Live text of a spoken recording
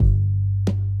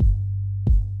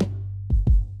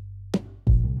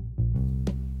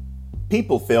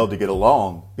People fail to get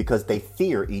along because they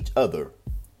fear each other.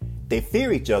 They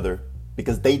fear each other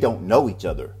because they don't know each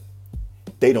other.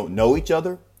 They don't know each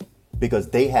other because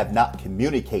they have not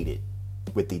communicated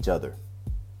with each other.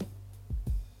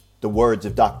 The words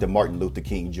of Dr. Martin Luther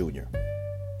King Jr.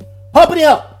 Humpity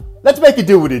hump! Let's make it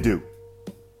do what it do.